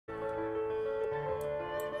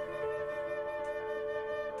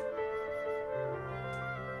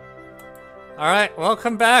Alright,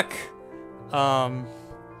 welcome back. We're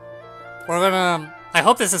gonna... I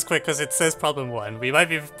hope this is quick because it says problem 1. We might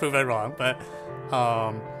be proven wrong, but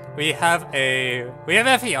we have FE,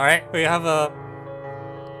 alright? We have a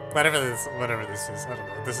whatever this is. I don't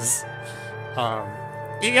know what this is.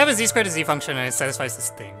 You have a z squared to z function and it satisfies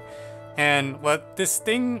this thing. And what this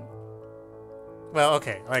thing, well,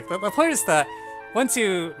 okay, like the point is that once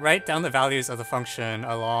you write down the values of the function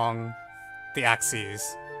along the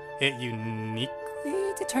axes, it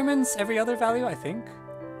uniquely determines every other value, I think.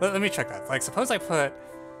 Let me check that. Like, suppose I put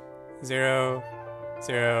 0,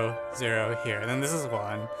 0, 0 here, and then this is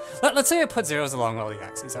 1. Let's say I put zeros along all the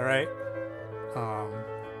axes, alright?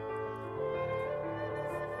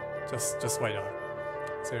 Just why not?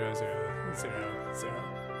 0, 0, 0, 0.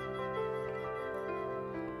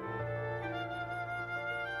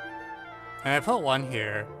 And I put 1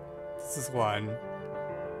 here. This is 1.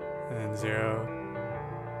 And then 0.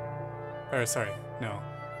 Or, sorry, no.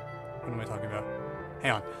 What am I talking about?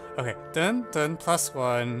 Hang on. Okay, done plus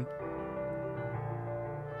 1.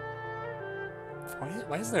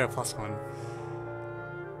 Why is there a plus 1?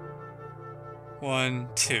 1,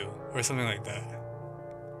 2, or something like that.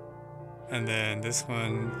 And then this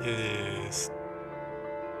one is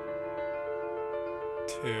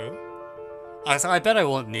 2. So I bet I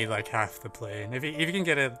won't need like half the plane. If you can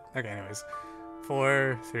get it. Okay, anyways.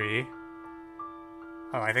 4, 3.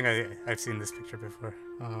 Oh, I think I've seen this picture before.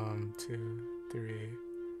 2, 3.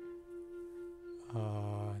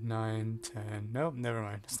 9, 10. Nope, never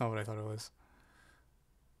mind. That's not what I thought it was.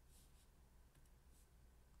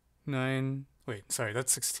 9. Wait, sorry,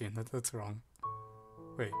 that's 16. That's wrong.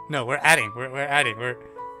 Wait, no, we're adding. We're adding.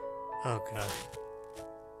 Oh god.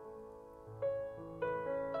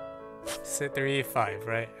 3, 5,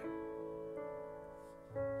 right?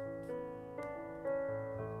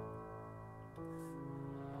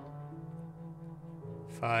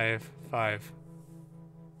 Five.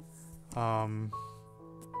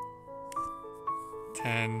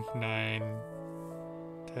 10, 9,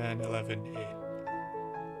 10, 11, 8.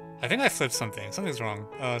 I think I flipped something. Something's wrong.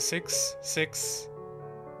 6.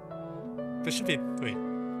 This should be... Wait.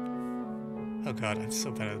 Oh god, I'm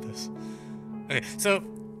so bad at this. Okay, so...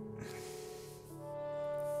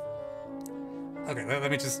 Okay,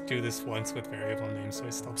 let me just do this once with variable names so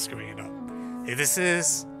I stop screwing it up. Okay, this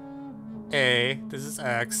is A, this is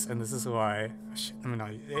X, and this is Y. Oh, shit, I mean,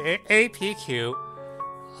 not A, P, Q.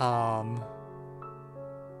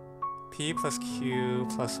 P plus Q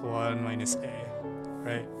plus 1 minus A,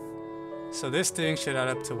 right? So this thing should add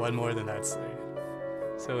up to 1 more than that side.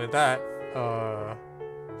 So with that,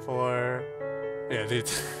 4... Yeah, dude.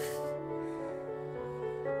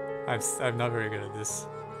 I'm not very good at this.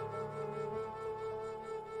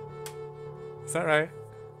 Is that right?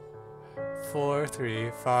 4,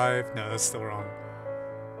 3, 5... No, that's still wrong.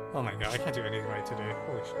 Oh my god, I can't do anything right today.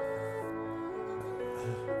 Holy shit.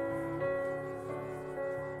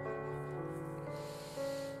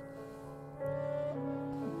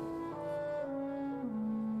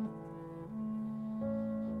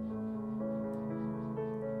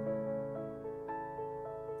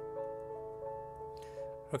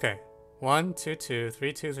 Okay, 1, 2, 2,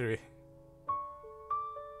 3, 2, 3.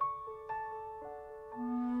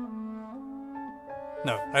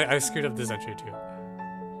 No, I screwed up this entry too.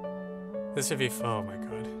 This should be. Oh my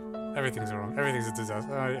god, everything's wrong. Everything's a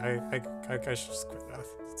disaster. I should just quit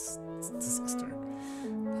math. It's a disaster.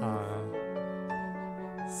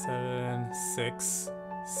 7, 6,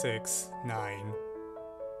 6, 9.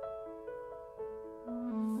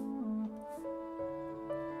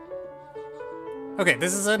 Okay,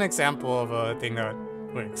 this is an example of a thing that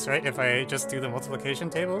works, right? If I just do the multiplication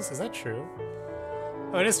tables, is that true?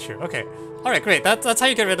 Oh, it is true. Okay. Alright, great. That's how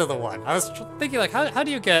you get rid of the 1. I was thinking, like, how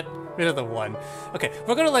do you get rid of the 1? Okay,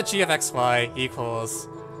 we're gonna let g of xy equals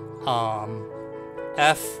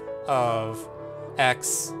f of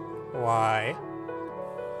x, y.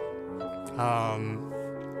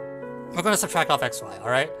 We're gonna subtract off xy,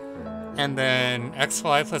 alright? And then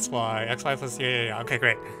xy plus y, xy plus... Yeah. Okay,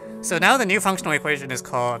 great. So now the new functional equation is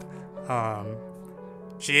called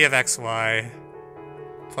g of xy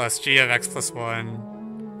plus g of x plus 1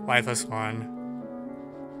 y plus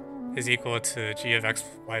 1 is equal to g of x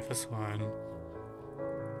y plus 1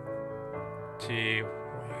 g y,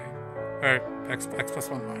 or x plus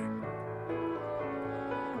 1 y.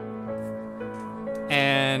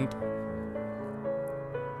 And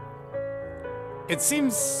it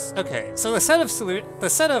seems okay. So the set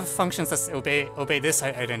of functions that obey this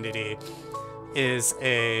identity is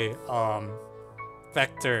a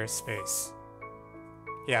vector space.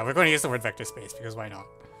 Yeah, we're going to use the word vector space because why not?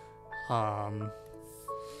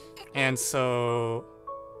 And so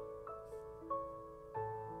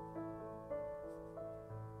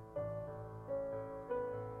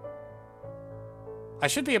I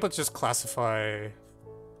should be able to just classify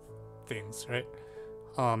things, right?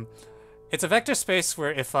 It's a vector space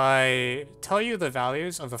where if I tell you the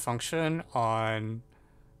values of the function on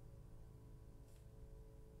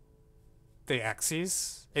the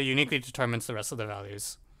axes, it uniquely determines the rest of the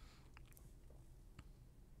values.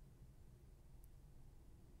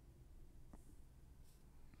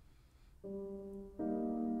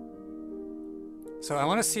 So I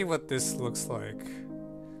want to see what this looks like.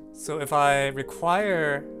 So if I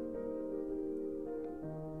require...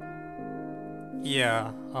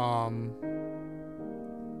 Yeah,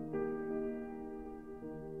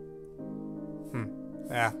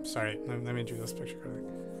 yeah, sorry. Let me do this picture quickly.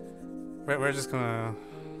 We're just gonna...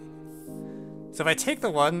 So if I take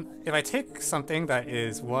if I take something that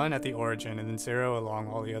is 1 at the origin and then 0 along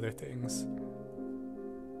all the other things.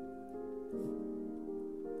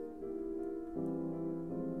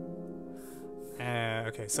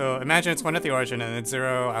 Okay, so imagine it's 1 at the origin and then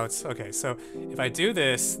 0 out. Okay, so if I do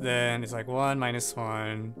this, then it's like 1 minus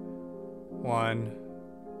 1, 1.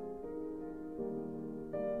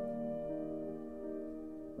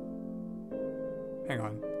 Hang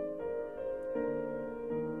on.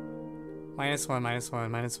 Minus 1, minus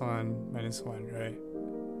 1, minus 1, minus 1, right?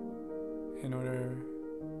 In order...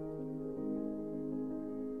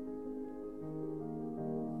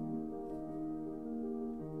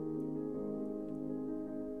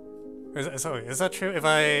 Is that true? If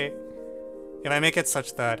I make it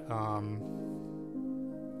such that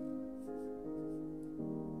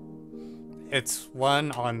it's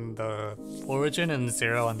 1 on the origin and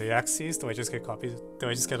 0 on the axes, do I just get copies? Do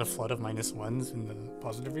I just get a flood of minus 1s in the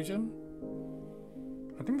positive region?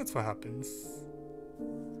 I think that's what happens.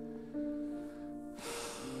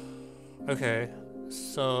 Okay,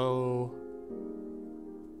 so...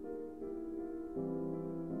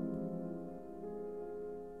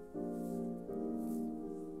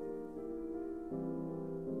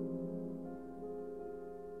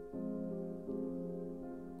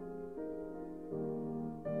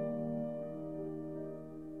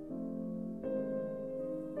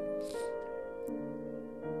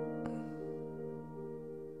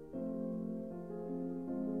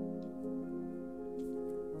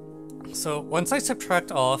 So once I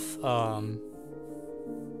subtract off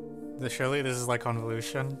surely this is like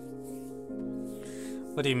convolution.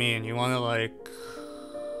 What do you mean? You want to like...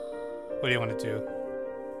 What do you want to do?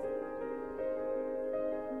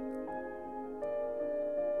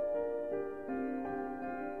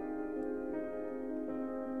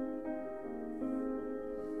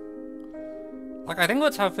 Like I think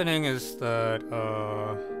what's happening is that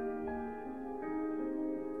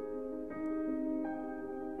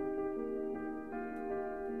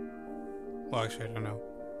well, actually, I don't know.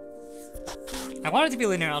 I want it to be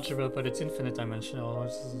linear algebra, but it's infinite dimensional,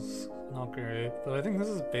 which is not great. But I think this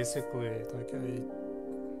is basically like a...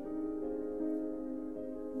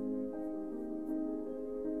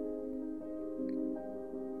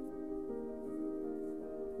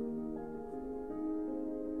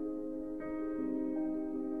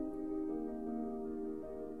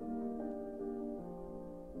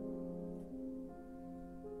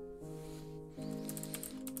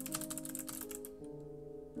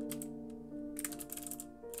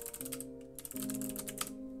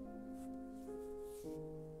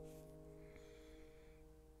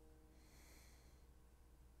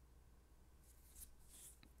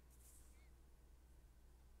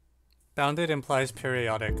 Bounded implies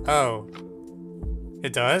periodic. Oh.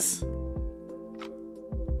 It does?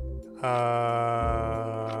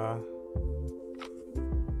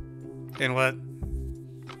 In what?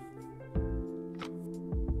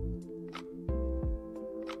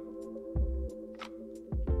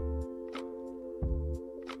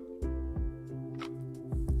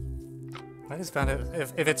 What is bounded?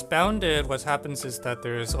 If it's bounded, what happens is that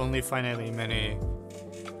there's only finitely many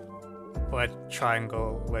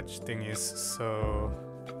triangle wedge thingies, so...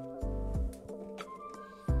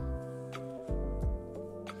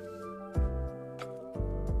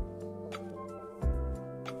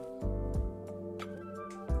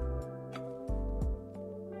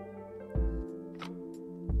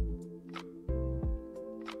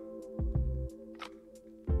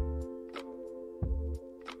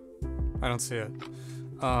 I don't see it.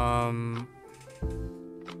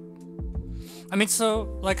 I mean, so,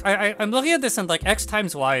 like, I'm looking at this and, like, x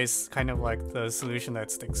times y is kind of, like, the solution that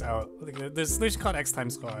sticks out. Like, there's a solution called x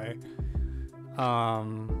times y. Oh,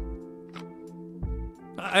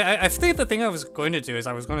 I think the thing I was going to do is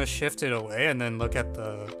I was going to shift it away and then look at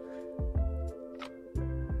the...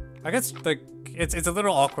 I guess, like, it's a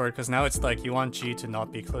little awkward because now it's like you want g to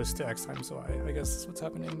not be close to x times y. I guess that's what's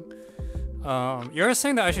happening. You're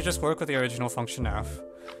saying that I should just work with the original function f,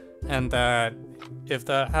 and that if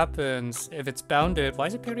that happens, if it's bounded, why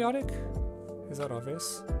is it periodic? Is that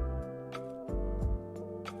obvious?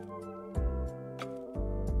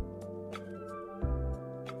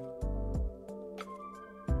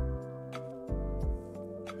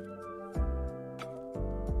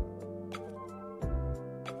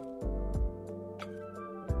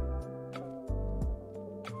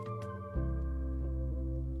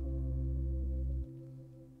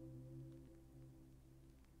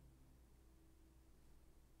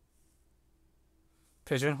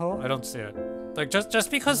 Pigeonhole? I don't see it. Like,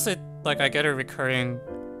 just because it, like, I get a recurring...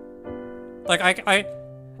 Like,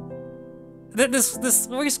 this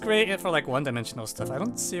works great for, like, one-dimensional stuff. I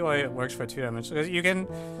don't see why it works for two-dimensional. You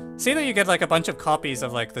can see that you get, like, a bunch of copies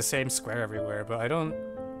of, like, the same square everywhere, but I don't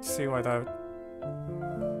see why that...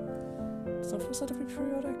 Is that supposed to be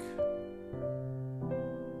periodic?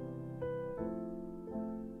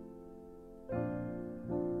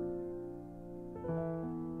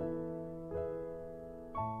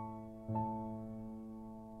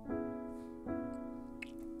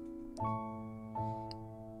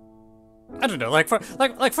 I don't know, like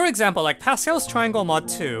for example, like Pascal's triangle mod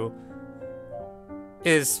 2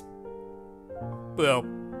 is, well,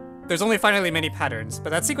 there's only finitely many patterns, but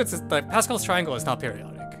that sequence is, like, Pascal's triangle is not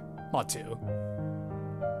periodic. Mod 2.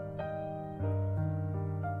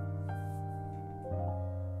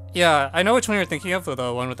 Yeah, I know which one you're thinking of,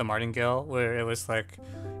 the one with the martingale, where it was like,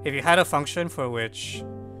 if you had a function for which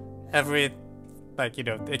every, like, you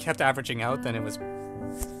know, it kept averaging out, then it was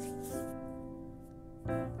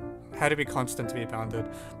had to be constant to be bounded.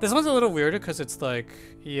 This one's a little weirder because it's like,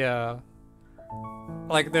 yeah,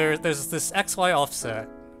 like there's this XY offset.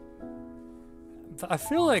 I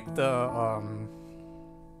feel like the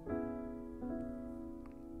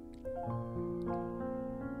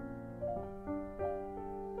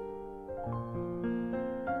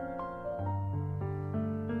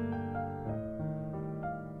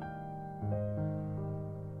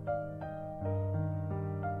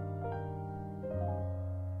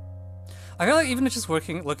I feel like even just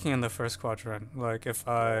looking in the first quadrant, like if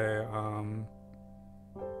I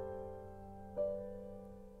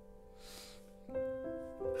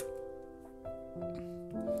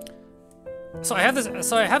so I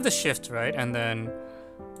have this shift, right? And then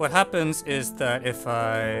what happens is that if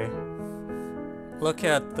I look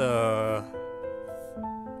at the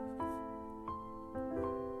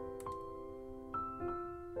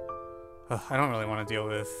I don't really want to deal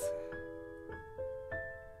with.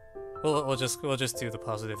 We'll just do the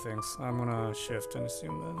positive things. I'm gonna shift and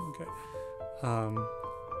assume that. Okay.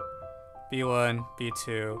 B1,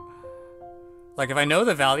 B2. Like if I know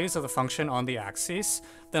the values of the function on the axes,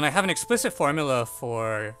 then I have an explicit formula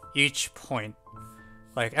for each point.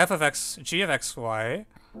 Like f of x, g of xy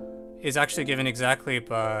is actually given exactly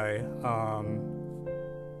by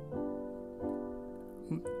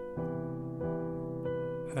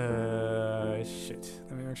shit.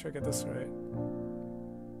 Let me make sure I get this right.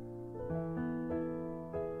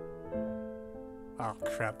 Oh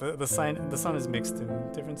crap, the sign is mixed in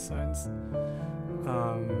different signs.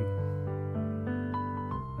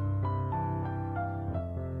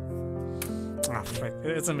 Ah, frick.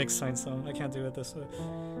 It's a mixed sign, so I can't do it this way.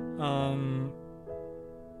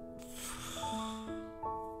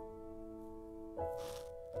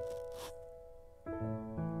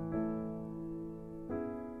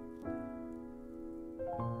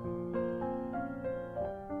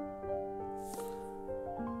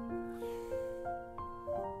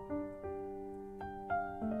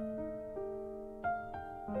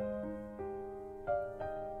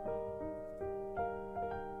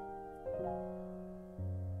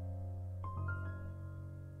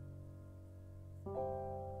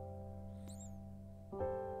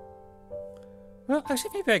 Well, actually,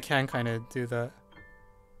 maybe I can kind of do that.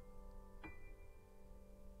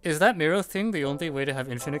 Is that mirror thing the only way to have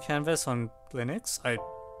infinite canvas on Linux?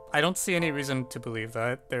 I don't see any reason to believe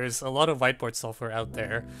that. There's a lot of whiteboard software out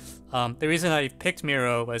there. The reason I picked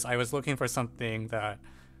Miro was I was looking for something that...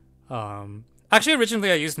 Actually,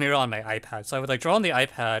 originally I used Miro on my iPad, so I would like draw on the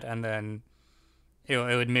iPad and then it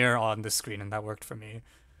would mirror on the screen, and that worked for me.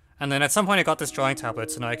 And then at some point I got this drawing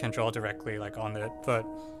tablet, so now I can draw directly like on it, but...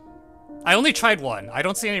 I only tried one. I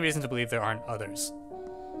don't see any reason to believe there aren't others.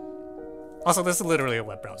 Also, this is literally a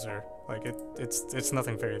web browser. Like, it's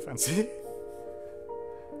nothing very fancy.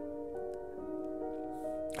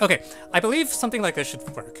 Okay, I believe something like this should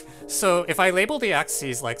work. So if I label the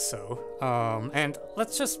axes like so, and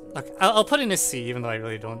let's just, okay, I'll put in a C even though I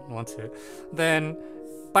really don't want to, then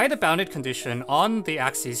by the bounded condition on the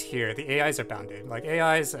axes here, the AIs are bounded. Like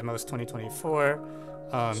AI is at most 2024,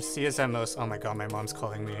 C is at most, oh my god, my mom's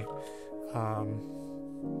calling me.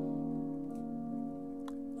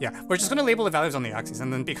 Yeah, we're just gonna label the values on the axes,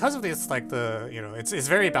 and then because of this, like the, you know, it's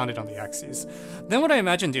very bounded on the axes. Then what I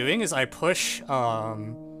imagine doing is I push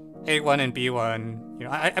A1 and B1, you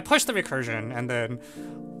know, I push the recursion, and then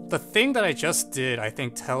the thing that I just did, I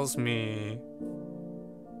think, tells me...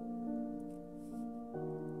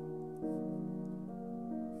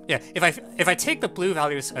 Yeah, if I take the blue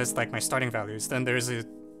values as like my starting values, then there's a...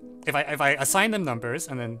 If I assign them numbers,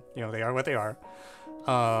 and then, you know, they are what they are,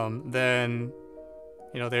 then...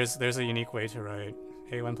 You know, there's a unique way to write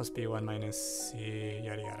A1 plus B1 minus C,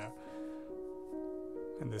 yada yada.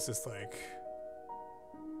 And this is like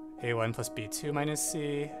A1 plus B2 minus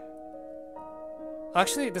C.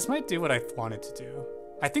 Actually, this might do what I wanted to do.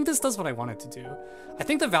 I think this does what I wanted to do. I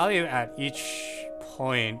think the value at each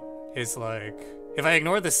point is like, if I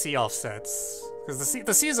ignore the C offsets, because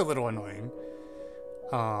the C is a little annoying.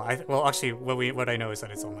 Well, actually, what I know is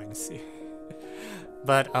that it's all minus C.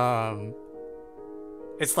 But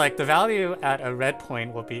it's like the value at a red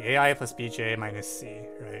point will be AI plus BJ minus C,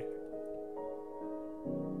 right?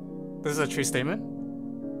 This is a true statement?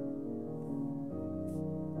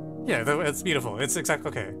 Yeah, it's beautiful. It's exactly,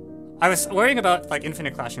 okay. I was worrying about like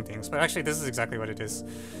infinite clashing things, but actually this is exactly what it is.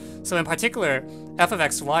 So in particular, f of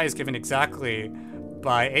xy is given exactly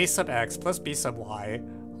by a sub x plus b sub y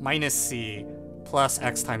minus c plus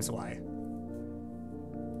x times y.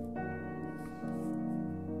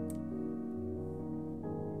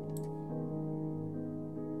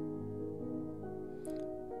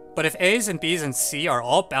 But if A's and B's and C are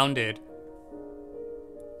all bounded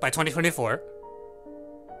by 2024...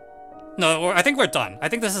 No, I think we're done. I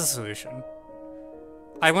think this is a solution.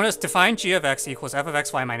 I want to define g of x equals f of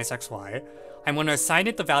xy minus xy. I'm going to assign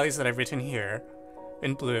it the values that I've written here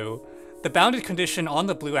in blue. The bounded condition on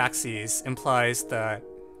the blue axes implies that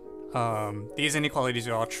these inequalities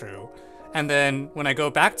are all true. And then when I go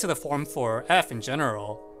back to the form for f in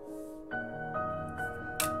general...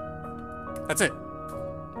 That's it.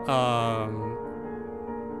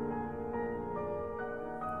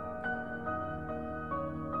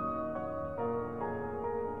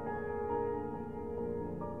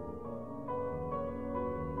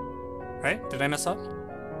 Right? Did I mess up?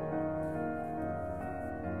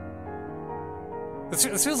 This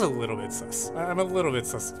feels a little bit sus. I'm a little bit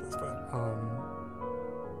sus of this,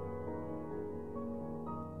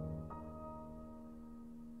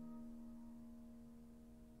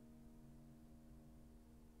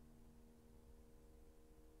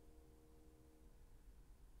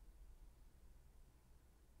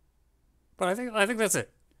 but I think that's it.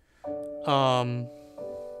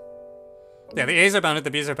 Yeah, the A's are bounded,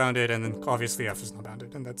 the B's are bounded, and then obviously F is not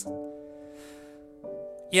bounded, and that's it.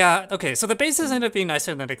 Yeah, okay, so the bases ended up being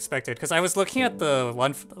nicer than expected, because I was looking at the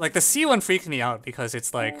one, like the C one freaked me out because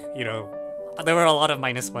it's like, you know, there were a lot of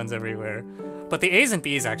minus ones everywhere. But the A's and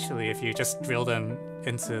B's actually, if you just drill them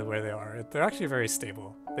into where they are, they're actually very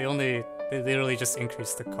stable. They literally just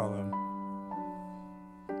increase the column.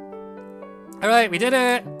 Alright, we did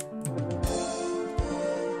it!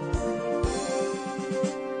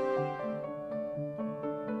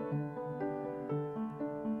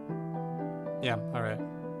 Yeah, alright.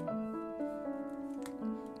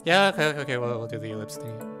 Yeah, okay, well, we'll do the ellipse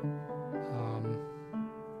thing.